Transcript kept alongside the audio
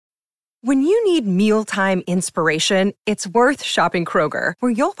When you need mealtime inspiration, it's worth shopping Kroger,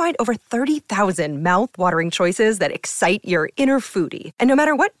 where you'll find over 30,000 mouth-watering choices that excite your inner foodie. And no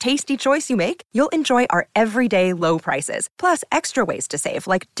matter what tasty choice you make, you'll enjoy our everyday low prices, plus extra ways to save,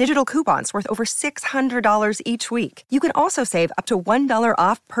 like digital coupons worth over $600 each week. You can also save up to $1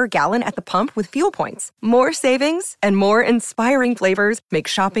 off per gallon at the pump with fuel points. More savings and more inspiring flavors make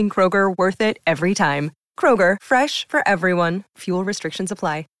shopping Kroger worth it every time. Kroger, fresh for everyone. Fuel restrictions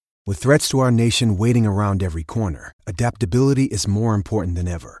apply. With threats to our nation waiting around every corner, adaptability is more important than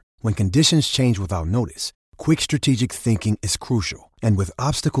ever. When conditions change without notice, quick strategic thinking is crucial. And with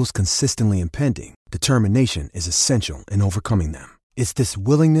obstacles consistently impending, determination is essential in overcoming them. It's this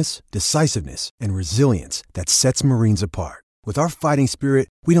willingness, decisiveness, and resilience that sets Marines apart. With our fighting spirit,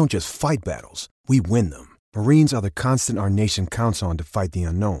 we don't just fight battles, we win them. Marines are the constant our nation counts on to fight the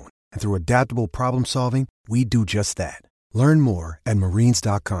unknown. And through adaptable problem solving, we do just that. Learn more at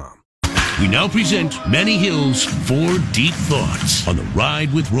Marines.com. We now present Manny Hill's 4 Deep Thoughts on the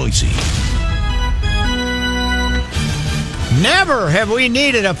Ride with Royce. Never have we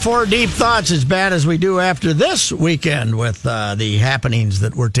needed a 4 Deep Thoughts as bad as we do after this weekend with the happenings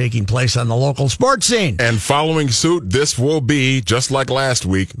that were taking place on the local sports scene. And following suit, this will be, just like last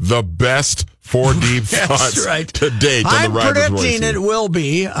week, the best 4 Deep Thoughts to date on the Ride with Royce. I'm predicting it will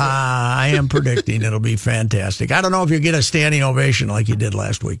be. I am predicting it'll be fantastic. I don't know if you'll get a standing ovation like you did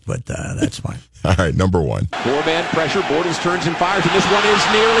last week, but that's fine. All right, number 1. 4-man pressure. Bortles turns and fires, and this one is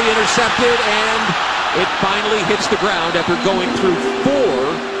nearly intercepted, and it finally hits the ground after going through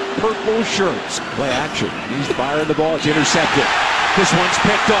 4 purple shirts. Play action. He's firing the ball. It's intercepted. This one's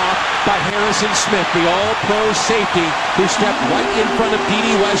picked off by Harrison Smith, the all-pro safety, who stepped right in front of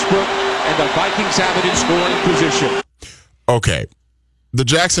D.D. Westbrook, and the Vikings have it in scoring position. Okay. The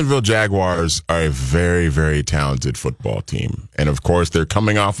Jacksonville Jaguars are a very, very talented football team. And, of course, they're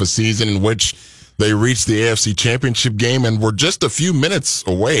coming off a season in which they reached the AFC Championship game and were just a few minutes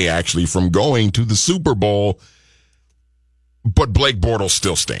away, actually, from going to the Super Bowl. But Blake Bortles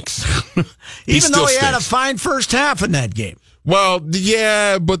still stinks. Even though he had a fine first half in that game. Well,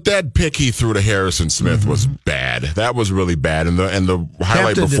 yeah, but that pick he threw to Harrison Smith was bad. That was really bad. And the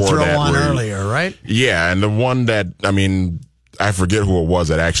highlight Tempted before to throw that one earlier, right? Yeah, and the one that, I mean, I forget who it was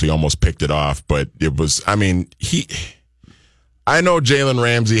that actually almost picked it off, but it was, I mean, I know Jalen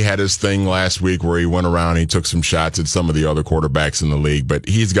Ramsey had his thing last week where he went around, he took some shots at some of the other quarterbacks in the league, but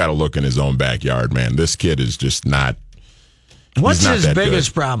he's got to look in his own backyard, man. This kid is just not. What's his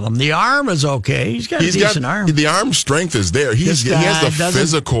biggest problem? The arm is okay. He's got a decent arm. The arm strength is there. He has the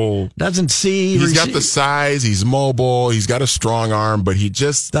physical. Doesn't see. He's got the size. He's mobile. He's got a strong arm, but he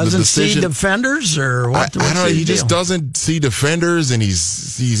just doesn't see defenders or what? I don't know. He just doesn't see defenders, and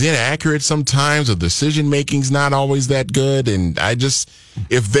he's inaccurate sometimes. The decision making's not always that good, and I just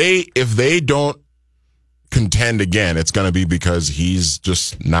if they don't contend again, it's going to be because he's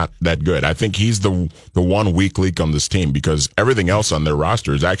just not that good. I think he's the one weak link on this team because everything else on their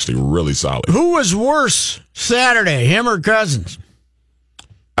roster is actually really solid. Who was worse Saturday, him or Cousins?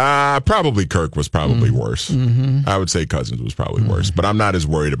 Probably Kirk was probably worse. Mm-hmm. I would say Cousins was probably worse, but I'm not as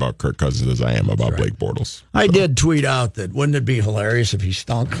worried about Kirk Cousins as I am about Blake Bortles. I did tweet out that wouldn't it be hilarious if he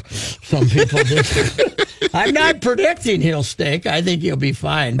stunk? Some people did. I'm not predicting he'll stink. I think he'll be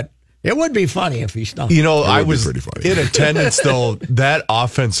fine. It would be funny if he stunk. You know, I was in attendance, though. That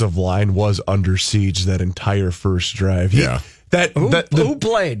offensive line was under siege that entire first drive. Who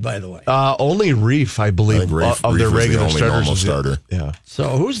played, by the way? Only Reef, I believe, of their regular normal starter. Yeah. So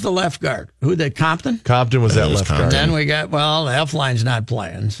who's the left guard? Compton? Compton was that left guard. And then we got, the F-line's not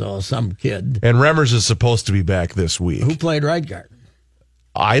playing, so some kid. And Remmers is supposed to be back this week. Who played right guard?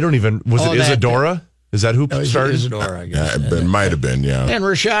 I don't even, was it Isadora? Is that who started? Isadora, I guess. It might have been, yeah. And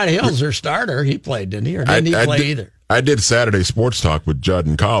Rashad Hill's their starter. He played, didn't he? Or didn't he play either? I did Saturday Sports Talk with Judd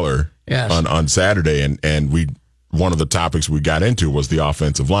and Collar on Saturday, and one of the topics we got into was the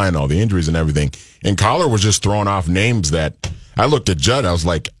offensive line, all the injuries and everything. And Collar was just throwing off names that I looked at Judd. I was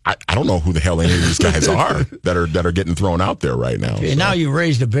like, I don't know who the hell any of these guys are that are getting thrown out there right now. Okay, now you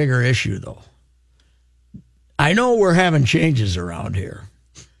raised a bigger issue, though. I know we're having changes around here.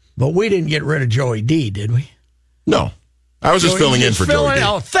 But we didn't get rid of Joey D, did we? No. I was just filling in for Joey D.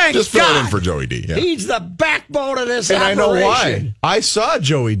 Oh, thank God. Filling in for Joey D. Yeah. He's the backbone of this operation. And I know why. I saw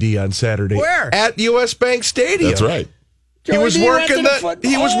Joey D on Saturday. Where? At US Bank Stadium. That's right. He was working the stands.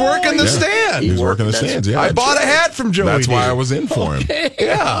 He was working the stands, yeah. I bought a hat from Joey D. That's why I was in for him.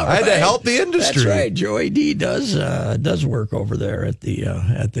 Yeah, I had to help the industry. That's right. Joey D does work over there at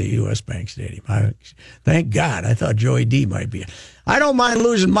the US Bank Stadium. Thank God. I thought Joey D might be. I don't mind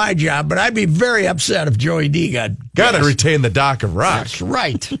losing my job, but I'd be very upset if Joey D got to retain the Dock of Rocks. That's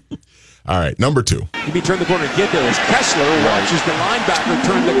right. All right, number 2. He turned the corner and get there as Kessler watches the linebacker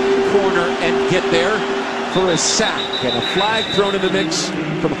turn the corner and get there for a sack. And a flag thrown in the mix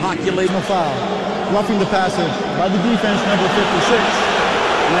from Hockey Lake. No foul. Roughing the passer by the defense, number 56.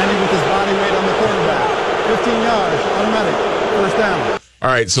 Landing with his body weight on the quarterback. 15 yards, automatic, first down. All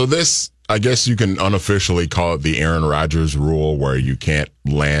right, so this, I guess you can unofficially call it the Aaron Rodgers rule, where you can't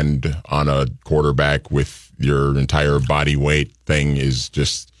land on a quarterback with your entire body weight thing. Is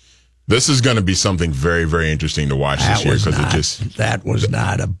just, this is going to be something very, very interesting to watch this year, because that was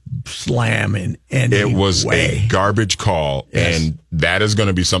not a slam in any way. It was a garbage call, and that is going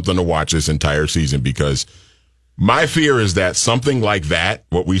to be something to watch this entire season, because my fear is that something like that,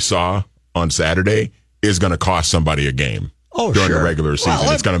 what we saw on Saturday, is going to cost somebody a game. During the regular season.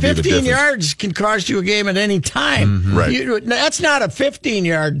 Well, it's going to be the difference. 15 yards can cost you a game at any time. Mm-hmm. Right. That's not a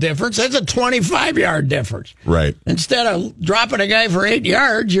 15-yard difference. That's a 25-yard difference. Right. Instead of dropping a guy for 8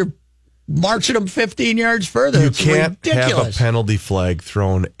 yards, you're marching him 15 yards further. You it's can't ridiculous. have a penalty flag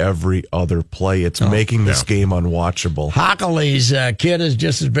thrown every other play. It's making this game unwatchable. Hockley's kid is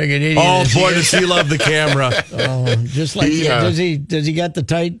just as big an idiot. Oh as boy, he does he love the camera! Just like does he got the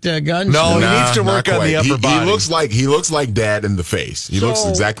tight guns? No, he needs to work on the upper body. He looks like Dad in the face. He looks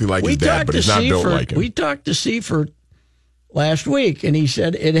exactly like his dad, but he's not built like him. We talked to Seifert last week, and he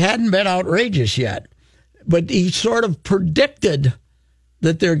said it hadn't been outrageous yet, but he sort of predicted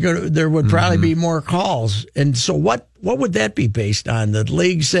that there would probably be more calls. And so what would that be based on? The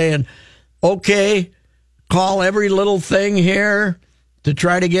league saying, okay, call every little thing here to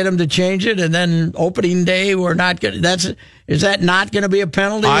try to get him to change it, and then opening day we're not going to. Is that not going to be a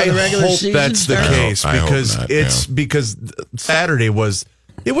penalty? I the regular hope season that's the case, because because Saturday was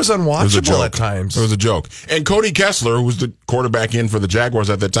unwatchable at times. It was a joke. And Cody Kessler, who was the quarterback in for the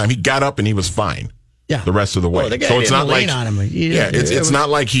Jaguars at that time, he got up and he was fine. Yeah. The rest of the way. The guy so it's not like on him. It's not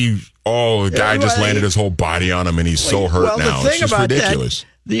like the guy just landed his whole body on him and he's so hurt now. It's just ridiculous.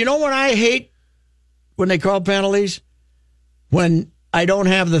 You know what I hate when they call penalties? When I don't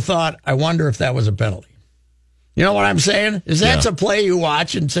have the thought, I wonder if that was a penalty. You know what I'm saying? That's a play you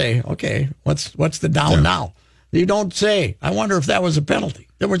watch and say, okay, what's the down now? You don't say, I wonder if that was a penalty.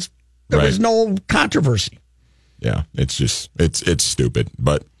 There was no controversy. Yeah, it's just it's stupid,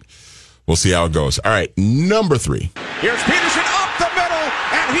 but we'll see how it goes. All right, number 3. Here's Peterson up the middle,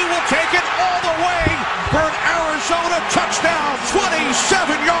 and he will take it all the way for an Arizona touchdown,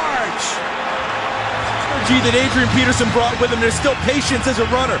 27 yards. That Adrian Peterson brought with him. There's still patience as a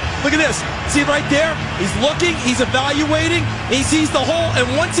runner. Look at this. See right there? He's looking, he's evaluating, he sees the hole,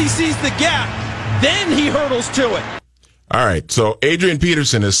 and once he sees the gap, then he hurdles to it. All right, so Adrian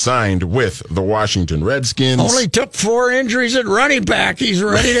Peterson is signed with the Washington Redskins. Only took 4 injuries at running back. He's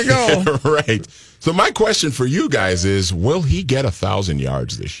ready to go. Right. So my question for you guys is, will he get 1,000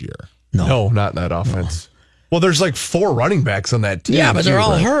 yards this year? No, not in that offense. Well, there's like 4 running backs on that team. Yeah, but they're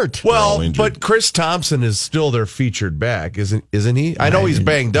all hurt. Well, but Chris Thompson is still their featured back, isn't he? I know he's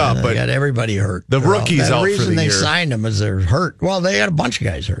banged up, but got everybody hurt. The rookie's out for the year. The reason they signed him is they're hurt. Well, they had a bunch of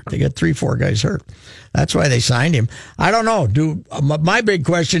guys hurt. They got 3-4 guys hurt. That's why they signed him. I don't know. My big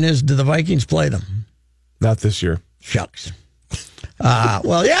question is, do the Vikings play them? Not this year. Shucks.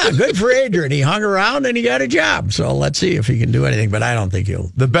 Well, yeah, good for Adrian. He hung around and he got a job. So let's see if he can do anything. But I don't think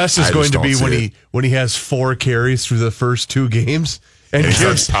he'll. The best is going to be when he has 4 carries through the first 2 games and he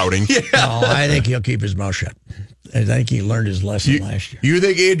starts pouting. Yeah. No, I think he'll keep his mouth shut. I think he learned his lesson last year. You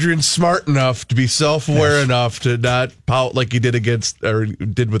think Adrian's smart enough to be self-aware enough to not pout like he did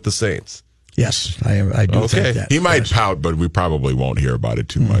did with the Saints? Yes, I do think that. He might pout, but we probably won't hear about it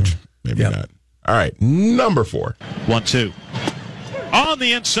too much. Maybe not. All right, number 4. 1-2. On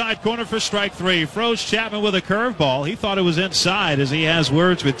the inside corner for strike 3. Froze Chapman with a curveball. He thought it was inside as he has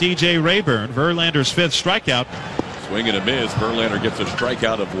words with DJ Rayburn. Verlander's 5th strikeout. Swing and a miss. Verlander gets a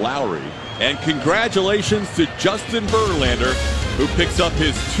strikeout of Lowry. And congratulations to Justin Verlander, who picks up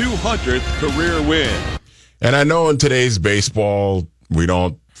his 200th career win. And I know in today's baseball, we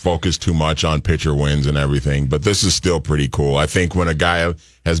don't focus too much on pitcher wins and everything, but this is still pretty cool. I think when a guy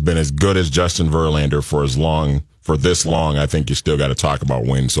has been as good as Justin Verlander for this long, I think you still got to talk about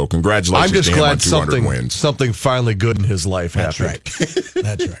wins. So congratulations. I'm just to him glad on 200 wins. something finally good in his life happened.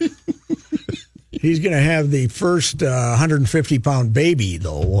 That's right. He's going to have the first 150-pound baby,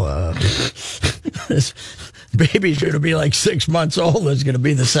 though. This baby's going to be like 6 months old. It's going to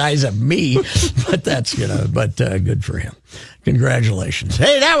be the size of me, but good for him. Congratulations.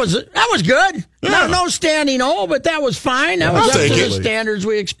 Hey, that was good. Yeah. No standing O, but that was fine. That was up to the standards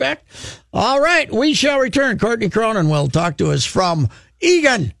we expect. All right, we shall return. Courtney Cronin will talk to us from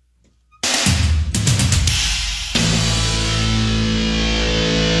Eagan.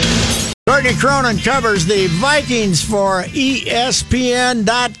 Courtney Cronin covers the Vikings for ESPN.com.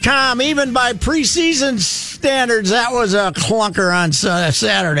 Even by preseason standards, that was a clunker on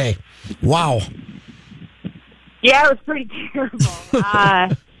Saturday. Wow. Yeah, it was pretty terrible.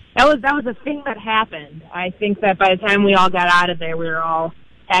 That was a thing that happened. I think that by the time we all got out of there, we were all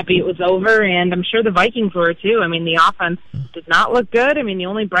happy it was over, and I'm sure the Vikings were too. I mean, the offense did not look good. I mean, the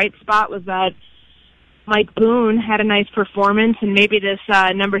only bright spot was that Mike Boone had a nice performance, and maybe this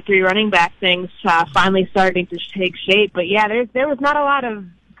number 3 running back thing's finally starting to take shape. But yeah, there was not a lot of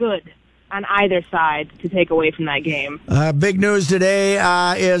good on either side to take away from that game. Big news today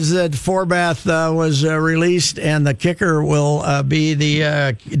is that Forbath was released, and the kicker will be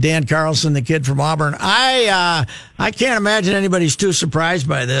the Dan Carlson, the kid from Auburn. I can't imagine anybody's too surprised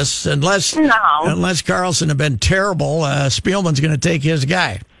by this, unless Carlson had been terrible. Spielman's going to take his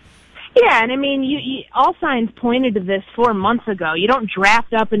guy. Yeah, and I mean, all signs pointed to this 4 months ago. You don't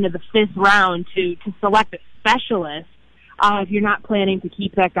draft up into the 5th round to select a specialist if you're not planning to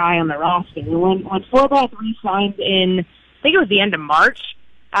keep that guy on the roster. When Forbath re-signed in, I think it was the end of March,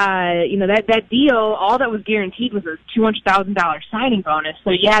 that deal, all that was guaranteed was a $200,000 signing bonus. So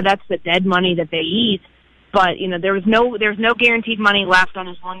yeah, that's the dead money that they eat. But there was no guaranteed money left on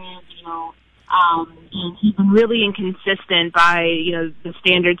his 1-year deal. And he's been really inconsistent by, the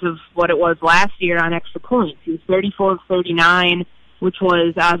standards of what it was last year on extra points. He was 34 of 39, which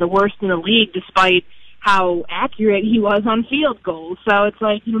was the worst in the league, despite how accurate he was on field goals. So it's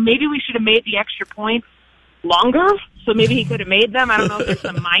like, maybe we should have made the extra points longer, so maybe he could have made them. I don't know if there's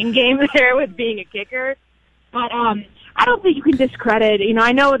some mind game there with being a kicker. But I don't think you can discredit,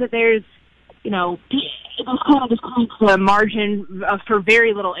 I know that there's, those kind of just creates a margin for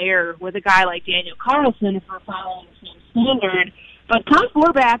very little error with a guy like Daniel Carlson if we're following the same standard. But Tom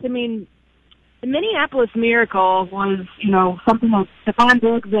Forbath, I mean, the Minneapolis Miracle was, something that Stephon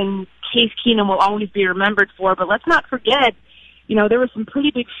Diggs and Case Keenum will always be remembered for. But let's not forget, there were some pretty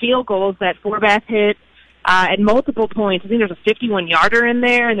big field goals that Forbath hit at multiple points. I think there's a 51-yarder in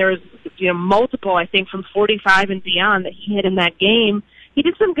there, and there was, multiple, I think, from 45 and beyond that he hit in that game. He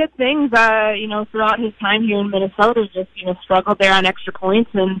did some good things, throughout his time here in Minnesota, just, struggled there on extra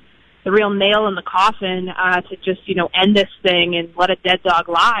points, and the real nail in the coffin to just, end this thing and let a dead dog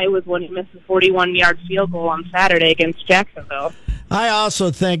lie was when he missed a 41-yard field goal on Saturday against Jacksonville. I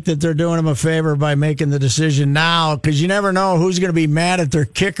also think that they're doing him a favor by making the decision now, because you never know who's going to be mad at their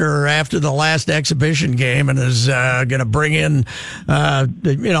kicker after the last exhibition game and is going to bring in,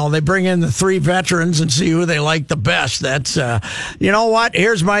 they bring in the 3 veterans and see who they like the best. That's, you know what?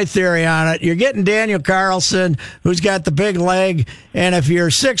 Here's my theory on it. You're getting Daniel Carlson, who's got the big leg, and if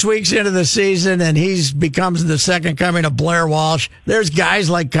you're 6 weeks into the season and he's becomes the second coming of Blair Walsh, there's guys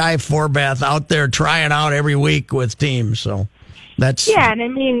like Kai Forbath out there trying out every week with teams, so... Yeah, and I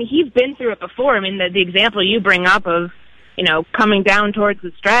mean, he's been through it before. I mean, the example you bring up of, coming down towards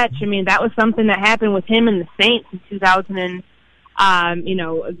the stretch, I mean, that was something that happened with him and the Saints in 2000 and,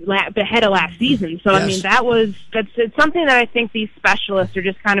 ahead of last season. So, yes. I mean, it's something that I think these specialists are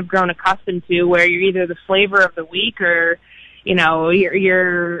just kind of grown accustomed to, where you're either the flavor of the week or,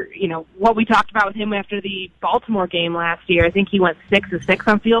 you're what we talked about with him after the Baltimore game last year. I think he went 6 of 6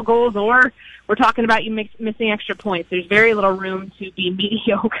 on field goals, or we're talking about you missing extra points. There's very little room to be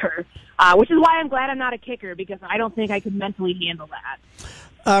mediocre, which is why I'm glad I'm not a kicker, because I don't think I could mentally handle that.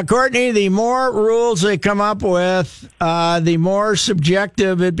 Courtney, the more rules they come up with, the more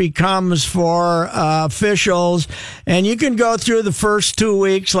subjective it becomes for officials. And you can go through the first 2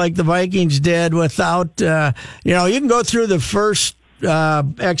 weeks like the Vikings did without, you can go through the first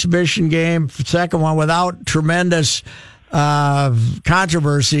exhibition game, second one, without tremendous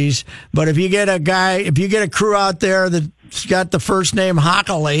controversies. But if you get a crew out there that's got the first name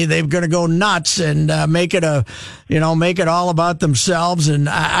Hockley, they're going to go nuts and make it all about themselves. And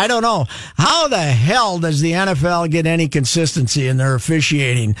I don't know, how the hell does the NFL get any consistency in their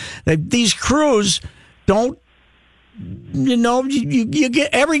officiating? These crews don't. You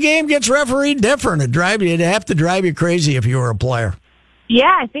get every game gets refereed different. It'd have to drive you crazy if you were a player.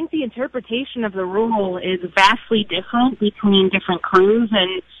 Yeah, I think the interpretation of the rule is vastly different between different crews,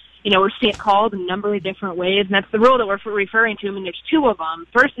 and, we're seeing it called a number of different ways, and that's the rule that we're referring to. I mean, there's 2 of them.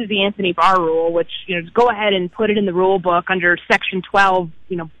 First is the Anthony Barr rule, which, just go ahead and put it in the rule book under Section 12,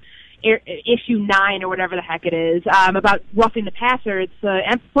 Issue 9 or whatever the heck it is, about roughing the passer. It's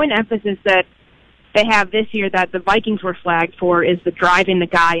a point of emphasis that they have this year that the Vikings were flagged for is the driving the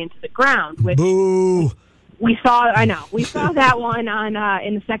guy into the ground, which... Boo! We saw that one on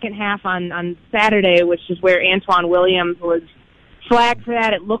in the second half on Saturday, which is where Antoine Williams was flagged for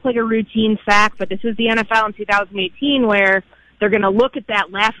that. It looked like a routine sack, but this is the NFL in 2018 where They're going to look at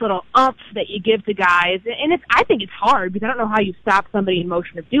that last little umph that you give to guys. And I think it's hard because I don't know how you stop somebody in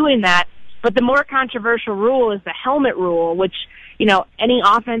motion of doing that. But the more controversial rule is the helmet rule, which, any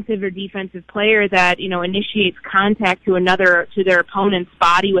offensive or defensive player that, initiates contact to their opponent's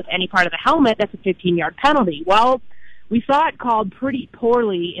body with any part of the helmet, that's a 15-yard penalty. Well, we saw it called pretty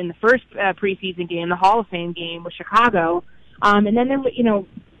poorly in the first preseason game, the Hall of Fame game with Chicago. And then there,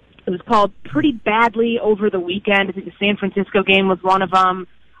 it was called pretty badly over the weekend. I think the San Francisco game was one of them.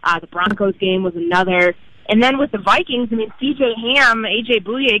 The Broncos game was another. And then with the Vikings, C.J. Ham, A.J.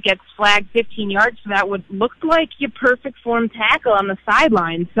 Bouye gets flagged 15 yards for that would look like your perfect form tackle on the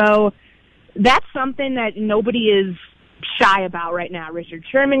sideline. So that's something that nobody is shy about right now. Richard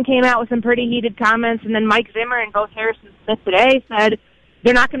Sherman came out with some pretty heated comments, and then Mike Zimmer and both Harrison Smith today said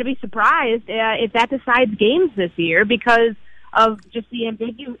they're not going to be surprised if that decides games this year because of just the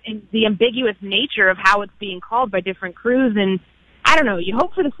ambiguous nature of how it's being called by different crews. And I don't know, you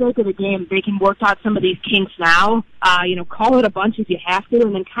hope for the sake of the game they can work out some of these kinks now, call it a bunch if you have to,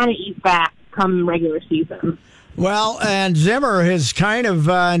 and then kind of ease back come regular season. Well, and Zimmer has kind of,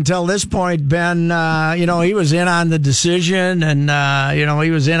 until this point, been, he was in on the decision and,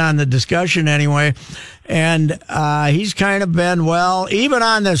 he was in on the discussion anyway. And he's kind of been, even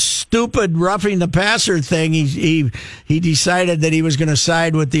on the stupid roughing the passer thing, he decided that he was going to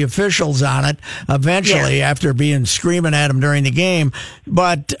side with the officials on it eventually after being screaming at him during the game.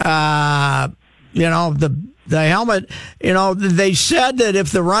 But, the helmet, they said that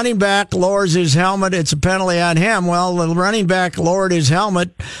if the running back lowers his helmet, it's a penalty on him. Well, the running back lowered his helmet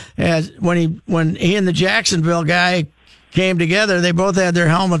when he and the Jacksonville guy came together. They both had their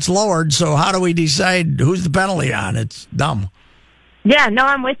helmets lowered. So how do we decide who's the penalty on? It's dumb. Yeah, no,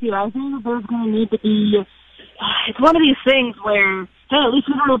 I'm with you. I think there's going to need to be. It's one of these things where, hey, at least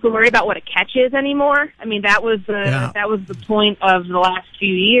we don't have to worry about what a catch is anymore. That was the point of the last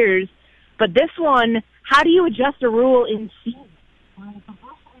few years. But this one, how do you adjust a rule in season?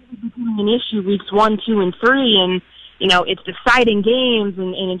 It's becoming an issue weeks 1, 2, and 3, and it's deciding games,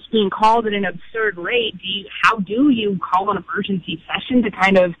 and it's being called at an absurd rate. How do you call an emergency session to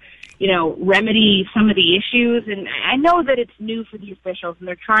kind of, remedy some of the issues? And I know that it's new for the officials, and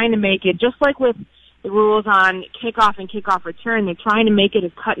they're trying to make it just like with the rules on kickoff and kickoff return. They're trying to make it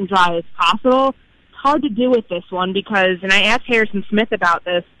as cut and dry as possible. It's hard to do with this one because, and I asked Harrison Smith about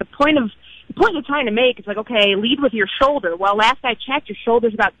this. The point they're trying to make is like, okay, lead with your shoulder. Well, last I checked, your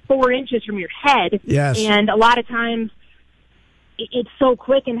shoulder's about 4 inches from your head. Yes. And a lot of times it's so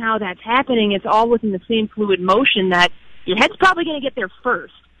quick in how that's happening. It's all within the same fluid motion that your head's probably going to get there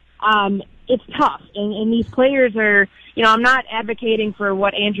first. It's tough. And these players are, I'm not advocating for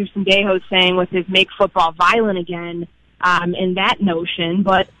what Andrew Sandejo's saying with his make football violent again and that notion.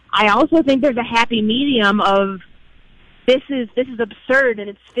 But I also think there's a happy medium of, this is absurd, and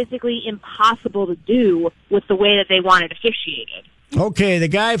it's physically impossible to do with the way that they want it officiated. Okay, the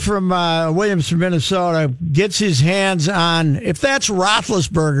guy from Williams from Minnesota gets his hands on, if that's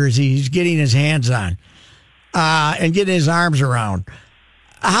Roethlisberger's he's getting his hands on and getting his arms around,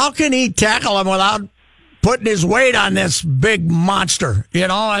 how can he tackle him without putting his weight on this big monster?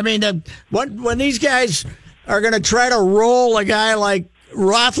 When these guys are going to try to roll a guy like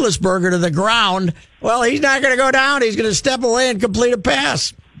Roethlisberger to the ground, well, he's not going to go down. He's going to step away and complete a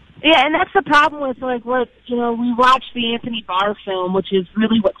pass. Yeah, and that's the problem with, we watched the Anthony Barr film, which is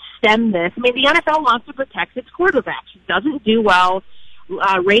really what stemmed this. The NFL wants to protect its quarterbacks. It doesn't do well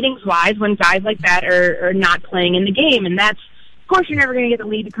ratings-wise when guys like that are not playing in the game. And that's, of course, you're never going to get the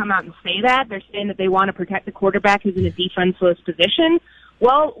league to come out and say that. They're saying that they want to protect the quarterback who's in a defenseless position.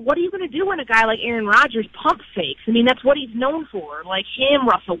 Well, what are you going to do when a guy like Aaron Rodgers pump fakes? That's what he's known for. Like him,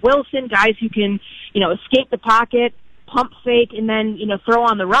 Russell Wilson, guys who can, escape the pocket, pump fake, and then, throw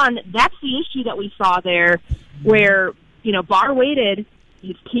on the run. That's the issue that we saw there where, Barr waited.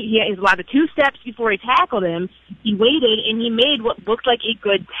 He allowed the 2 steps before he tackled him. He waited, and he made what looked like a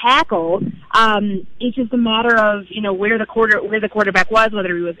good tackle. It's just a matter of, where the quarterback was,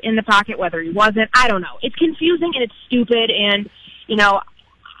 whether he was in the pocket, whether he wasn't. I don't know. It's confusing, and it's stupid, and,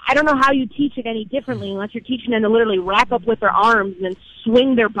 I don't know how you teach it any differently unless you're teaching them to literally wrap up with their arms and then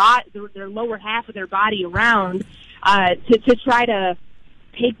swing their lower half of their body around to try to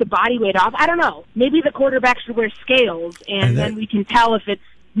take the body weight off. I don't know. Maybe the quarterback should wear scales, and then we can tell if it's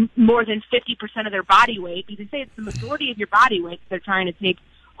more than 50% of their body weight. Because they say it's the majority of your body weight they're trying to take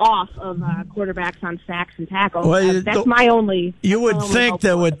off of quarterbacks on sacks and tackles. Well, that's my only. You would think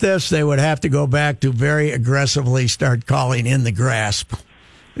that with this, they would have to go back to very aggressively start calling in the grasp.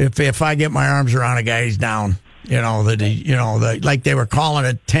 If I get my arms around a guy, he's down. Like they were calling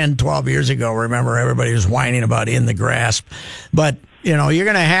it 10, 12 years ago. Remember, everybody was whining about in the grasp. But, you're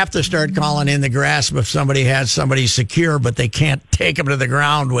going to have to start calling in the grasp if somebody has somebody secure, but they can't take them to the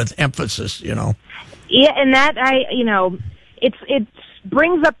ground with emphasis, Yeah, and that, it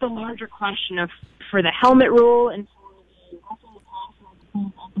brings up the larger question of, for the helmet rule and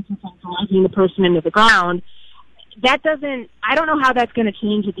the person into the ground. I don't know how that's going to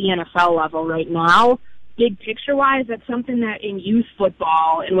change at the NFL level right now. Big picture wise, that's something that in youth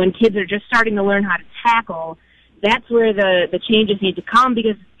football and when kids are just starting to learn how to tackle, that's where the changes need to come,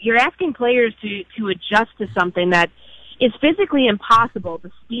 because you're asking players to adjust to something that is physically impossible,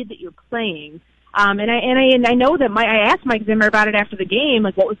 the speed that you're playing. And I know that I asked Mike Zimmer about it after the game,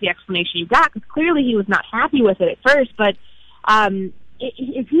 like what was the explanation you got? Because clearly he was not happy with it at first, but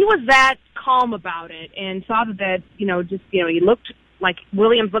if he was that calm about it and saw that he looked like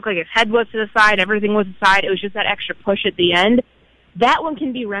Williams looked like his head was to the side, everything was aside, it was just that extra push at the end. That one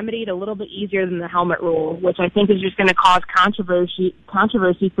can be remedied a little bit easier than the helmet rule, which I think is just going to cause controversy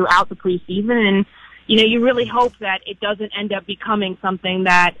throughout the preseason. And, you really hope that it doesn't end up becoming something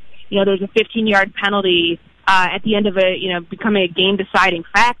that, there's a 15-yard penalty at the end of becoming a game-deciding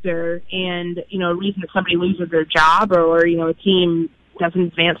factor and, a reason that somebody loses their job or a team doesn't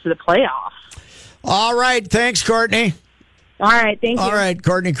advance to the playoffs. All right. Thanks, Courtney. All right, thank you. All right,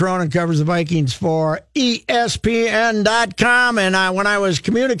 Courtney Cronin covers the Vikings for ESPN.com, and when I was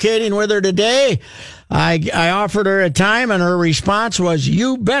communicating with her today, I offered her a time, and her response was,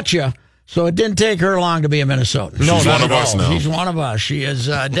 "You betcha." So it didn't take her long to be a Minnesotan. No, she's one of us now. She's one of us. She is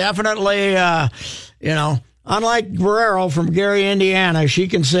definitely, unlike Guerrero from Gary, Indiana, she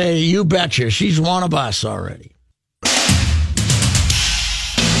can say, "You betcha." She's one of us already.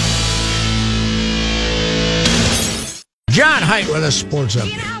 John Height with a sports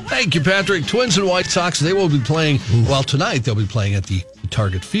update. Thank you, Patrick. Twins and White Sox, they will be playing, tonight they'll be playing at the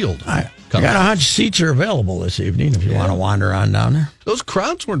Target Field. I got a hunch seats are available this evening if you want to wander on down there. Those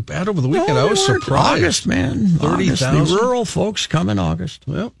crowds weren't bad over the weekend. I was surprised. August, man. 30,000. The rural folks come in August.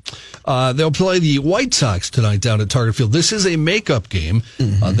 Well, they'll play the White Sox tonight down at Target Field. This is a makeup game.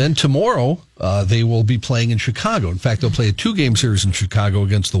 Mm-hmm. Then tomorrow, they will be playing in Chicago. In fact, they'll play a 2-game series in Chicago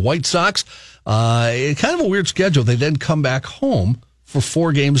against the White Sox. Kind of a weird schedule. They then come back home for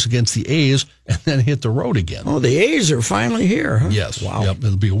 4 games against the A's and then hit the road again. Oh, the A's are finally here, huh? Yes. Wow. Yep.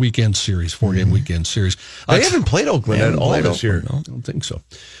 It'll be a weekend series, 4-game weekend series. They haven't played Oakland at all this year. No, I don't think so.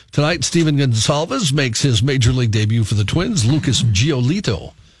 Tonight, Steven Gonsalves makes his Major League debut for the Twins. Lucas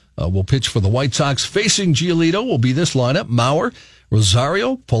Giolito will pitch for the White Sox. Facing Giolito will be this lineup: Mauer,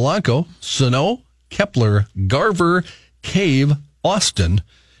 Rosario, Polanco, Sano, Kepler, Garver, Cave, Austin,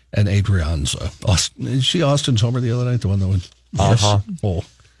 and Adrianza. Is she Austin's homer the other night? The one that went... Uh-huh. Oh,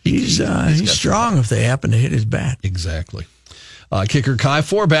 he's strong if they happen to hit his bat. Exactly. Kicker Kai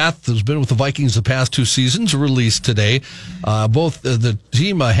Forbath has been with the Vikings the past 2 seasons, released today. Both the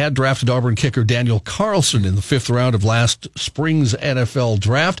team had drafted Auburn kicker Daniel Carlson in the 5th round of last spring's NFL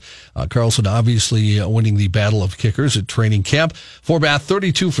draft. Carlson obviously winning the battle of kickers at training camp. Forbath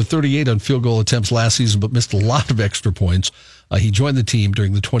 32 for 38 on field goal attempts last season, but missed a lot of extra points. He joined the team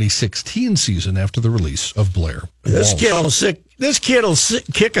during the 2016 season after the release of Blair This kid will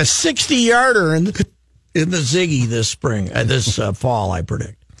kick a 60-yarder in the Ziggy this spring, this fall, I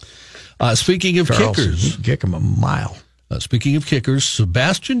predict. Speaking of kickers, he can kick him a mile. Speaking of kickers,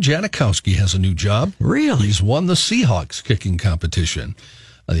 Sebastian Janikowski has a new job. Really? He's won the Seahawks kicking competition.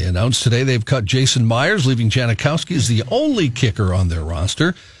 They announced today they've cut Jason Myers, leaving Janikowski as the only kicker on their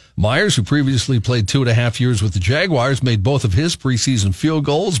roster. Myers, who previously played 2.5 years with the Jaguars, made both of his preseason field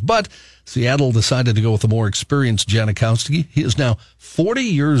goals, but Seattle decided to go with a more experienced Janikowski. He is now 40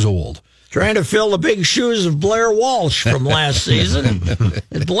 years old. Trying to fill the big shoes of Blair Walsh from last season.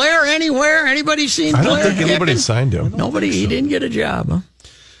 Is Blair anywhere? Anybody seen Blair? I don't think anybody signed him. Nobody. He didn't get a job, huh?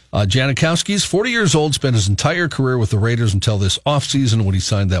 Janikowski's 40 years old, spent his entire career with the Raiders until this offseason when he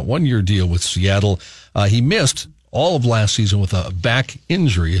signed that 1-year deal with Seattle. He missed all of last season with a back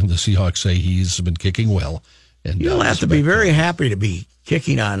injury, and the Seahawks say he's been kicking well. And you'll have to be very happy to be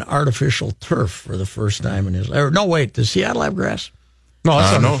kicking on artificial turf for the first time in his life. No, wait, does Seattle have grass? No,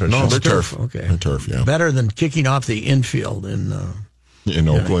 they're turf. Okay, they're turf. Yeah, better than kicking off the infield in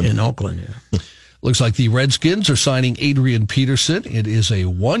Oakland. In Oakland, yeah. Looks like the Redskins are signing Adrian Peterson. It is a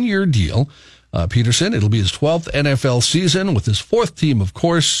 1-year deal. Peterson, it'll be his 12th NFL season with his 4th team, of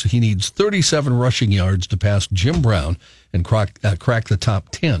course. He needs 37 rushing yards to pass Jim Brown and crack the top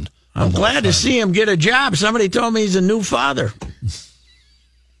 10. I'm glad to see him get a job. Somebody told me he's a new father.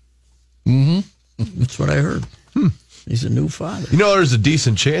 Mm-hmm. That's what I heard. He's a new father. You know, there's a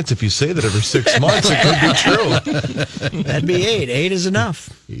decent chance if you say that every 6 months, it could be true. That'd be 8. 8 is enough.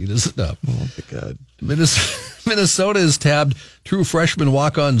 8 is enough. Oh, my God. Minnesota has tabbed true freshman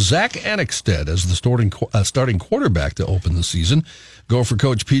walk-on Zach Annexstad as the starting quarterback to open the season. Gopher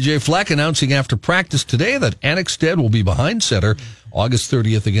coach P.J. Fleck announcing after practice today that Annexstad will be behind center August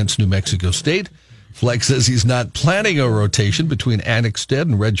 30th against New Mexico State. Fleck says he's not planning a rotation between Annexstad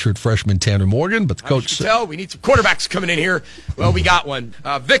and redshirt freshman Tanner Morgan, but the coach said, we need some quarterbacks coming in here. Well, we got one.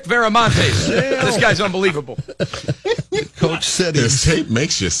 Vic Viramontes. This guy's unbelievable. The coach said his tape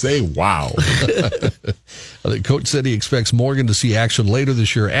makes you say, wow. The coach said he expects Morgan to see action later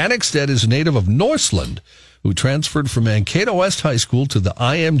this year. Annexstad is a native of Northland, who transferred from Mankato West High School to the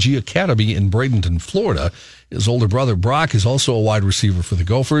IMG Academy in Bradenton, Florida. His older brother, Brock, is also a wide receiver for the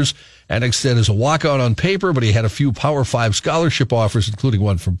Gophers. Annexstad is a walkout on paper, but he had a few Power 5 scholarship offers, including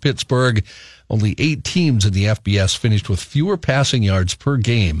one from Pittsburgh. Only 8 teams in the FBS finished with fewer passing yards per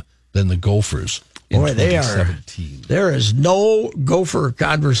game than the Gophers in 2017. There is no Gopher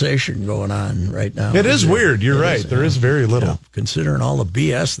conversation going on right now. It is weird. You're right. There is very little. Yeah, considering all the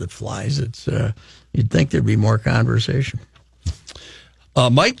BS that flies, it's you'd think there'd be more conversation.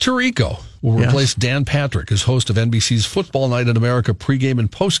 Mike Tirico will replace Dan Patrick as host of NBC's Football Night in America pregame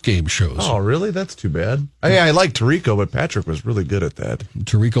and postgame shows. Oh, really? That's too bad. I like Tirico, but Patrick was really good at that.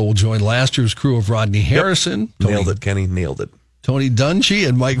 Tirico will join last year's crew of Rodney Harrison. Nailed it, Kenny. Nailed it. Tony Dungy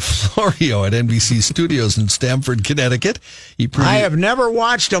and Mike Florio at NBC Studios in Stamford, Connecticut. I have never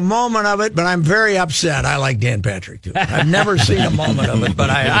watched a moment of it, but I'm very upset. I like Dan Patrick, too. I've never seen a moment of it, but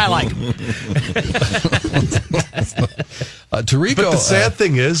I like him. Tirico, but the sad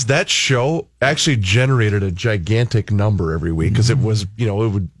thing is that show actually generated a gigantic number every week because it was, it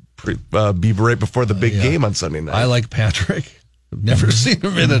would be right before the big game on Sunday night. I like Patrick. I've never seen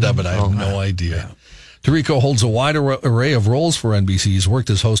a minute of it. I have no idea. Yeah. Tirico holds a wide array of roles for NBC. He's worked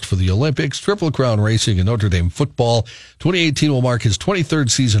as host for the Olympics, Triple Crown Racing, and Notre Dame football. 2018 will mark his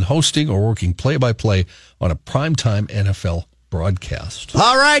 23rd season hosting or working play-by-play on a primetime NFL broadcast.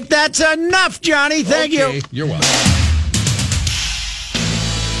 All right, that's enough, Johnny. Thank you. You're welcome.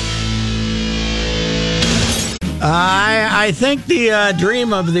 I think the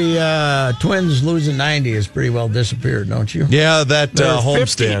dream of the Twins losing 90 has pretty well disappeared, don't you? Yeah, that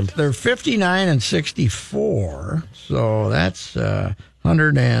homestand. They're 59-64, so that's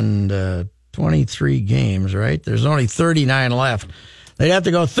 123 games, right? There's only 39 left. They'd have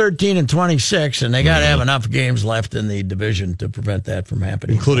to go 13-26, and they got to have enough games left in the division to prevent that from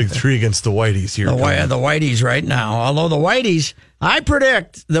happening. Including 3 against the Whiteys here. The Whiteys right now. Although the Whiteys, I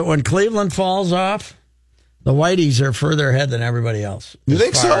predict that when Cleveland falls off, the Whiteys are further ahead than everybody else. You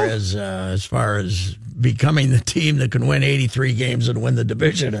think so? As far as becoming the team that can win 83 games and win the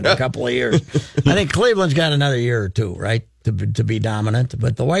division in a couple of years. I think Cleveland's got another year or two, right, to be dominant.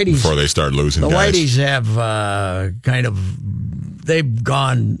 But the Whiteys... Before they start losing guys. Whiteys have they've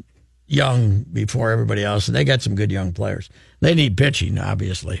gone young before everybody else, and they got some good young players. They need pitching,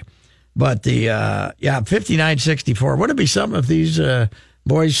 obviously. But 59-64. Would it be something if these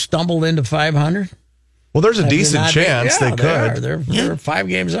boys stumbled into 500? Well, there's a decent chance they could. They're 5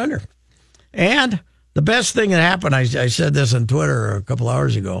 games under. And the best thing that happened, I said this on Twitter a couple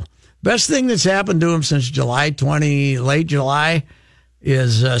hours ago, best thing that's happened to him since late July,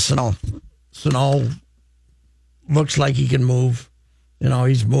 is Sano. Sano looks like he can move.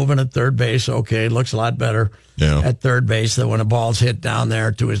 He's moving at third base. Okay, looks a lot better at third base than when a ball's hit down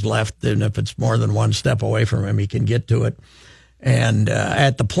there to his left. And if it's more than one step away from him, he can get to it. And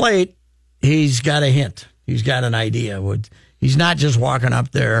at the plate, he's got a hint. He's got an idea. He's not just walking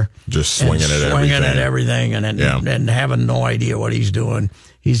up there, just swinging at everything, and having no idea what he's doing.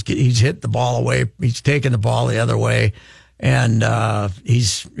 He's hit the ball away. He's taking the ball the other way, and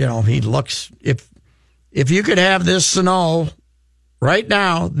he looks. If you could have this Sano right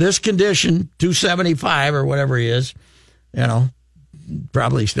now, this condition, 275 or whatever he is,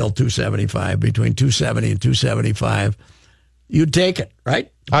 probably still 275, between 270 and 275. You'd take it,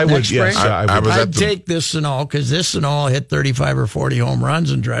 right? I would, yes. I'd take this Sano because this Sano hit 35 or 40 home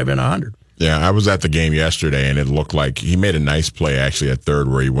runs and drive in 100. Yeah, I was at the game yesterday, and it looked like he made a nice play actually at third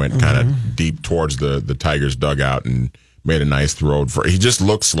where he went kind of deep towards the Tigers' dugout and made a nice throw. He just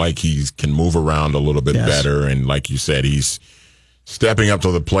looks like he can move around a little bit better, and like you said, he's stepping up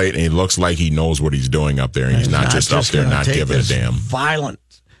to the plate, and he looks like he knows what he's doing up there, and he's not just up there not giving a damn.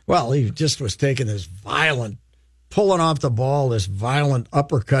 He just was taking this violent, pulling off the ball, this violent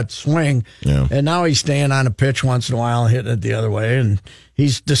uppercut swing. Yeah. And now he's staying on a pitch once in a while, hitting it the other way. And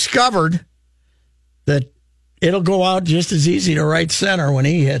he's discovered that it'll go out just as easy to right center when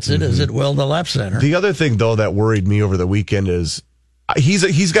he hits it as it will to left center. The other thing, though, that worried me over the weekend is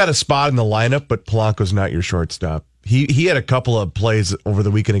he's got a spot in the lineup, but Polanco's not your shortstop. He had a couple of plays over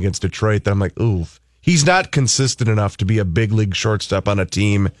the weekend against Detroit that I'm like, oof. He's not consistent enough to be a big league shortstop on a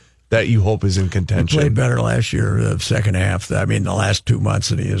team that you hope is in contention. He played better last year, the second half. The last 2 months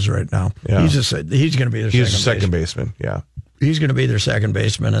than he is right now. Yeah. He's going to be their second baseman. Yeah, he's going to be their second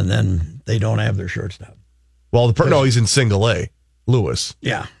baseman, and then they don't have their shortstop. Well, no, he's in single A. Lewis.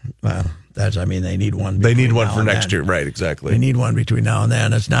 Yeah, well, they need one. They need one for next year, right? Exactly. They need one between now and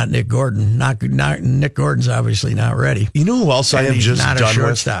then. It's not Nick Gordon. Not Nick Gordon's obviously not ready. You know who else I am just not done a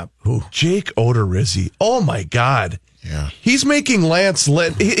shortstop? With? Who? Jake Odorizzi. Oh my God. Yeah. He's making Lance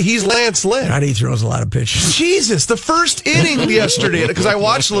Lynn. He's Lance Lynn. God, he throws a lot of pitches. Jesus, the first inning yesterday, because I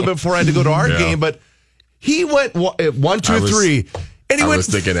watched a little bit before I had to go to our game, but he went 1, 2, 3. And he went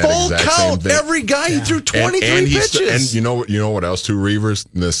full count. Every guy, he threw 23 pitches. And you know what else, too, Reavers?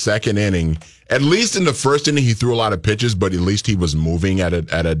 In the second inning, at least in the first inning, he threw a lot of pitches, but at least he was moving at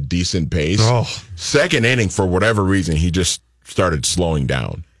a decent pace. Oh. Second inning, for whatever reason, he just started slowing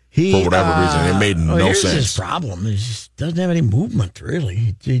down. For whatever reason. It made no sense. His problem. He just doesn't have any movement,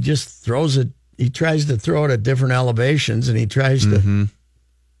 really. He just throws it. He tries to throw it at different elevations, and he tries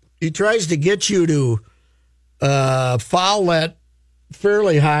to get you to foul that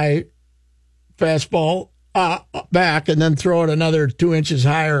fairly high fastball back and then throw it another 2 inches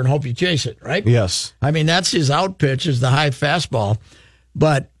higher and hope you chase it, right? Yes. I mean, that's his out pitch is the high fastball,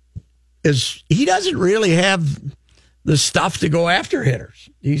 but he doesn't really have the stuff to go after hitters.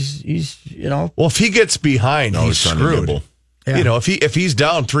 He's Well, if he gets behind, he's screwed. Yeah. If he's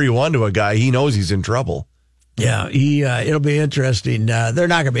down 3-1 to a guy, he knows he's in trouble. Yeah, it'll be interesting. They're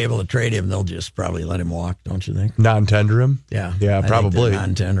not going to be able to trade him. They'll just probably let him walk, don't you think? Non-tender him? Yeah. Yeah, probably.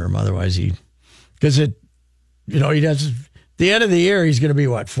 Non-tender him. Otherwise, he does, at the end of the year, he's going to be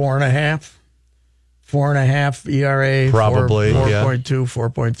what, 4.5? 4.5 ERA? Probably, 4.2,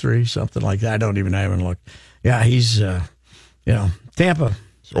 4.3, something like that. I haven't looked. Yeah, he's, Tampa.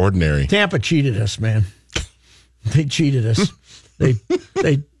 It's ordinary. Tampa cheated us, man. They cheated us. They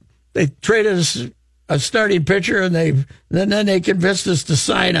traded us a starting pitcher, and then they convinced us to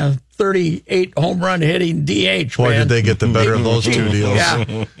sign a 38 home run hitting DH. Boy, man. did they get the better of those two deals.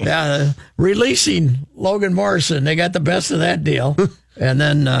 Yeah. Releasing Logan Morrison, they got the best of that deal, and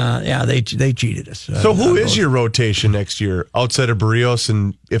then they cheated us. So who is your rotation next year outside of Barrios,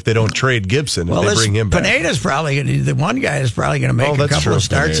 and if they don't trade Gibson, if they bring him back? Pineda's probably the one guy is probably going to make a couple of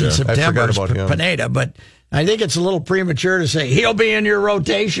starts in September. I forgot about him. Pineda, but I think it's a little premature to say he'll be in your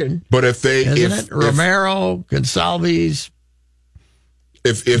rotation. But if Romero, Gonsalves,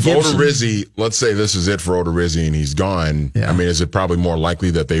 if Odorizzi, let's say this is it for Odorizzi and he's gone, I mean, is it probably more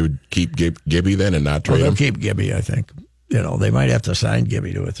likely that they would keep Gibby then and not trade him? They'll keep Gibby, I think. They might have to sign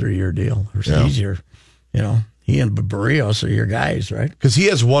Gibby to a 3-year deal. Or it's easier. He and Barrios are your guys, right? Because he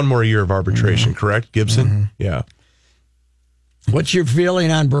has one more year of arbitration, correct, Gibson? Mm-hmm. Yeah. What's your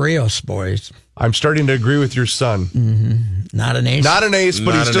feeling on Barrios, boys? I'm starting to agree with your son. Mm-hmm. Not an ace. Not an ace,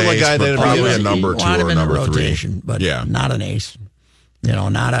 but he's still a guy that probably a number 2 or number 3. Rotation, but not an ace.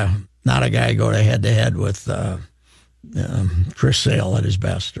 Not a guy go to head with Chris Sale at his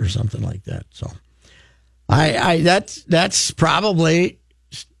best or something like that. So, that's probably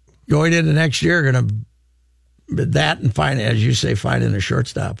going into next year going to. That and finding a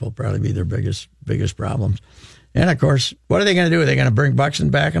shortstop will probably be their biggest problems. And of course, what are they going to do? Are they going to bring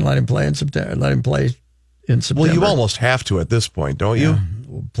Buxton back and let him play in September? Well, you almost have to at this point, don't you?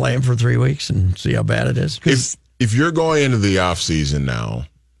 We'll play him for 3 weeks and see how bad it is. If you're going into the offseason now,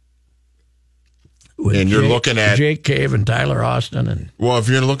 and you're looking at Jake Cave and Tyler Austin, if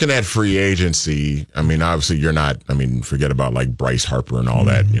you're looking at free agency, I mean, obviously you're not. I mean, forget about like Bryce Harper and all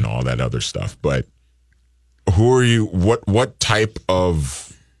that, all that other stuff. But who are you? What type of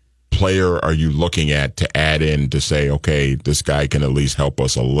player are you looking at to add in to say, okay, this guy can at least help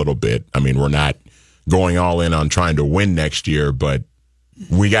us a little bit? I mean, we're not going all in on trying to win next year, but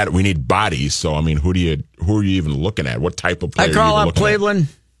we need bodies. So I mean, who are you even looking at? What type of player? I call up Cleveland.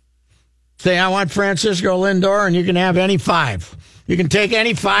 Say I want Francisco Lindor, and you can have any 5. You can take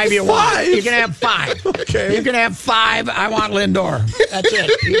any 5 you want. You can have 5. Okay. You can have 5. I want Lindor. That's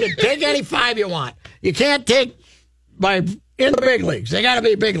it. You can take any 5 you want. You can't take in the big leagues. They got to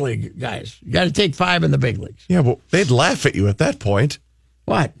be big league guys. You got to take 5 in the big leagues. Yeah, well, they'd laugh at you at that point.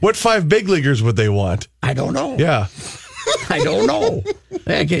 What? What 5 big leaguers would they want? I don't know. Yeah. I don't know.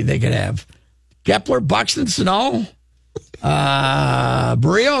 They could have Kepler, Buxton, Sano,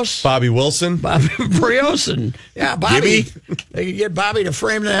 Barrios, Bobby Wilson, Barrios, and Bobby. Gibby? They could get Bobby to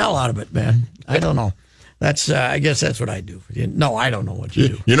frame the hell out of it, man. I don't know. That's I guess that's what I do. No, I don't know what you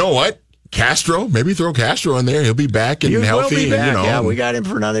do. You know what? Castro, maybe throw Castro in there. He'll be back and healthy. Will be back. And, you know, yeah, we got him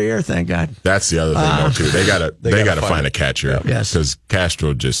for another year, thank God. That's the other thing, though, too. They gotta find a catcher. Yes, because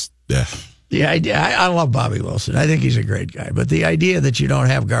Castro just. Yeah, I love Bobby Wilson. I think he's a great guy. But the idea that you don't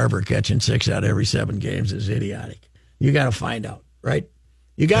have Garber catching 6 out of every 7 games is idiotic. You got to find out, right?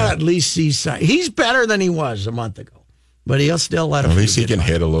 You got to at least see signs. He's better than he was a month ago, but he'll still let him. At least he can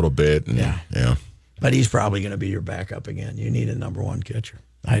hit a little bit. And, yeah. But he's probably going to be your backup again. You need a number 1 catcher.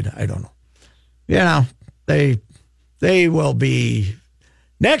 I don't know. You know, they will be.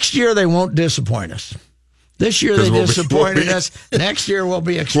 Next year, they won't disappoint us. This year, they disappointed us. Next year, we'll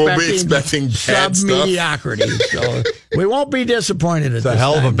be expecting sub-mediocrity. So we won't be disappointed at this It's a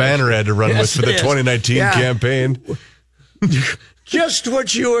hell of a banner ad to run with for the 2019 campaign. Just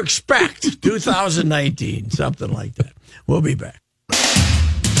what you expect, 2019, something like that. We'll be back.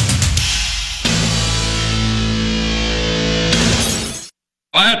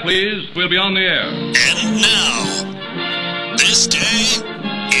 Quiet, please. We'll be on the air. And now, this day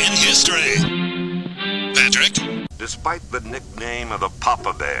in history. Patrick? Despite the nickname of the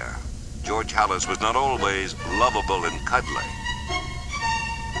Papa Bear, George Halas was not always lovable and cuddly.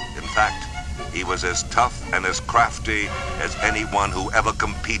 In fact, he was as tough and as crafty as anyone who ever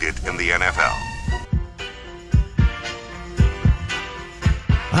competed in the NFL.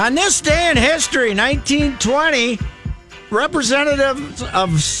 On this day in history, 1920, representatives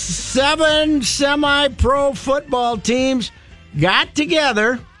of 7 semi-pro football teams got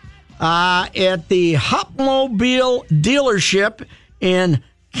together at the Hupmobile dealership in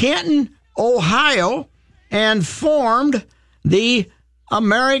Canton, Ohio, and formed the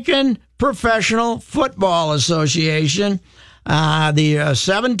American Professional Football Association. The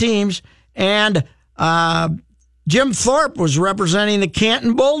 7 teams, and Jim Thorpe was representing the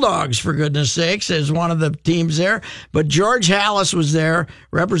Canton Bulldogs, for goodness sakes, as one of the teams there. But George Halas was there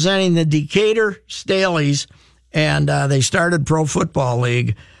representing the Decatur Staleys, and they started Pro Football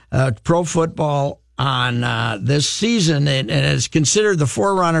League. Pro football on this season, and is considered the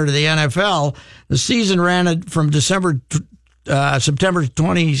forerunner to the NFL. The season ran from September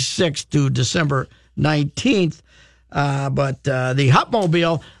 26th to December 19th. But the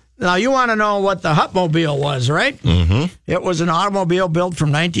Hupmobile, now you want to know what the Hupmobile was, right? Mm-hmm. It was an automobile built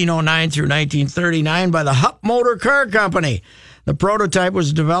from 1909 through 1939 by the Hup Motor Car Company. The prototype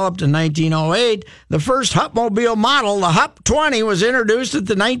was developed in 1908. The first Hupmobile model, the Hup 20, was introduced at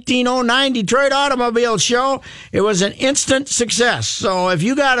the 1909 Detroit Automobile Show. It was an instant success. So if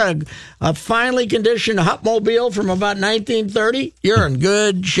you got a finely conditioned Hupmobile from about 1930, you're in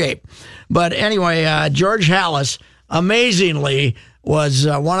good shape. But anyway, George Halas, amazingly, was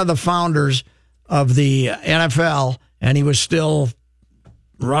one of the founders of the NFL, and he was still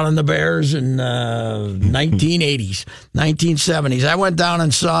running the Bears in 1980s, 1970s. I went down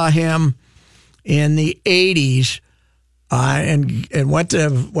and saw him in the 80s and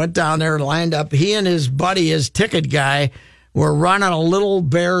went down there and lined up. He and his buddy, his ticket guy, were running a little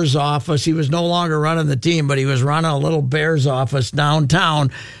Bears office. He was no longer running the team, but he was running a little Bears office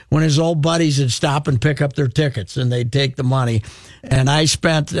downtown when his old buddies would stop and pick up their tickets, and they'd take the money. And I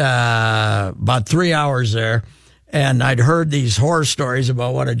spent about 3 hours there. And I'd heard these horror stories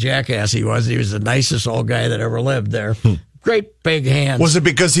about what a jackass he was. He was the nicest old guy that ever lived there. Great big hands. Was it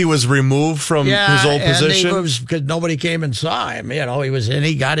because he was removed from his old position? It was because nobody came and saw him. You know, he was in.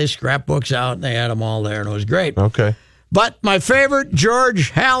 He got his scrapbooks out, and they had them all there, and it was great. Okay. But my favorite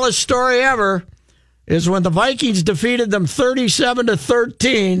George Halas story ever is when the Vikings defeated them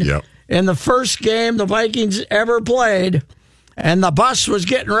 37-13 in the first game the Vikings ever played. And the bus was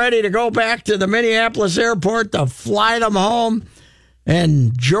getting ready to go back to the Minneapolis airport to fly them home.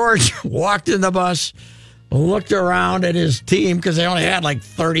 And George walked in the bus, looked around at his team, because they only had like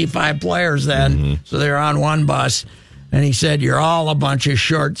 35 players then. Mm-hmm. So they were on one bus. And he said, "You're all a bunch of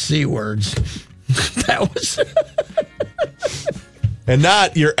short C words." That was... And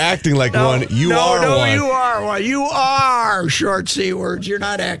not you're acting like one. You are one. You are one. You are short C words. You're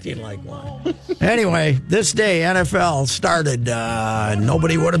not acting like one. Anyway, this day NFL started.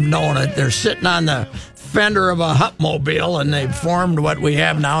 Nobody would have known it. They're sitting on the fender of a Hupmobile, and they've formed what we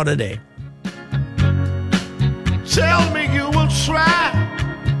have now today. Tell me you will try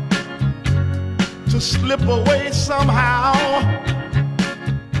to slip away somehow.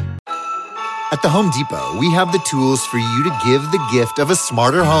 At the Home Depot, we have the tools for you to give the gift of a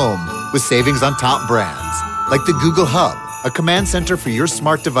smarter home with savings on top brands, like the Google Hub, a command center for your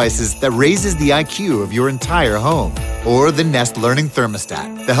smart devices that raises the IQ of your entire home, or the Nest Learning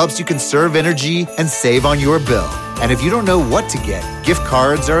Thermostat that helps you conserve energy and save on your bill. And if you don't know what to get, gift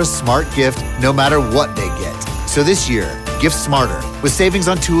cards are a smart gift no matter what they get. So this year, gift smarter with savings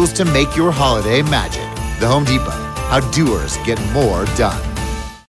on tools to make your holiday magic. The Home Depot, how doers get more done.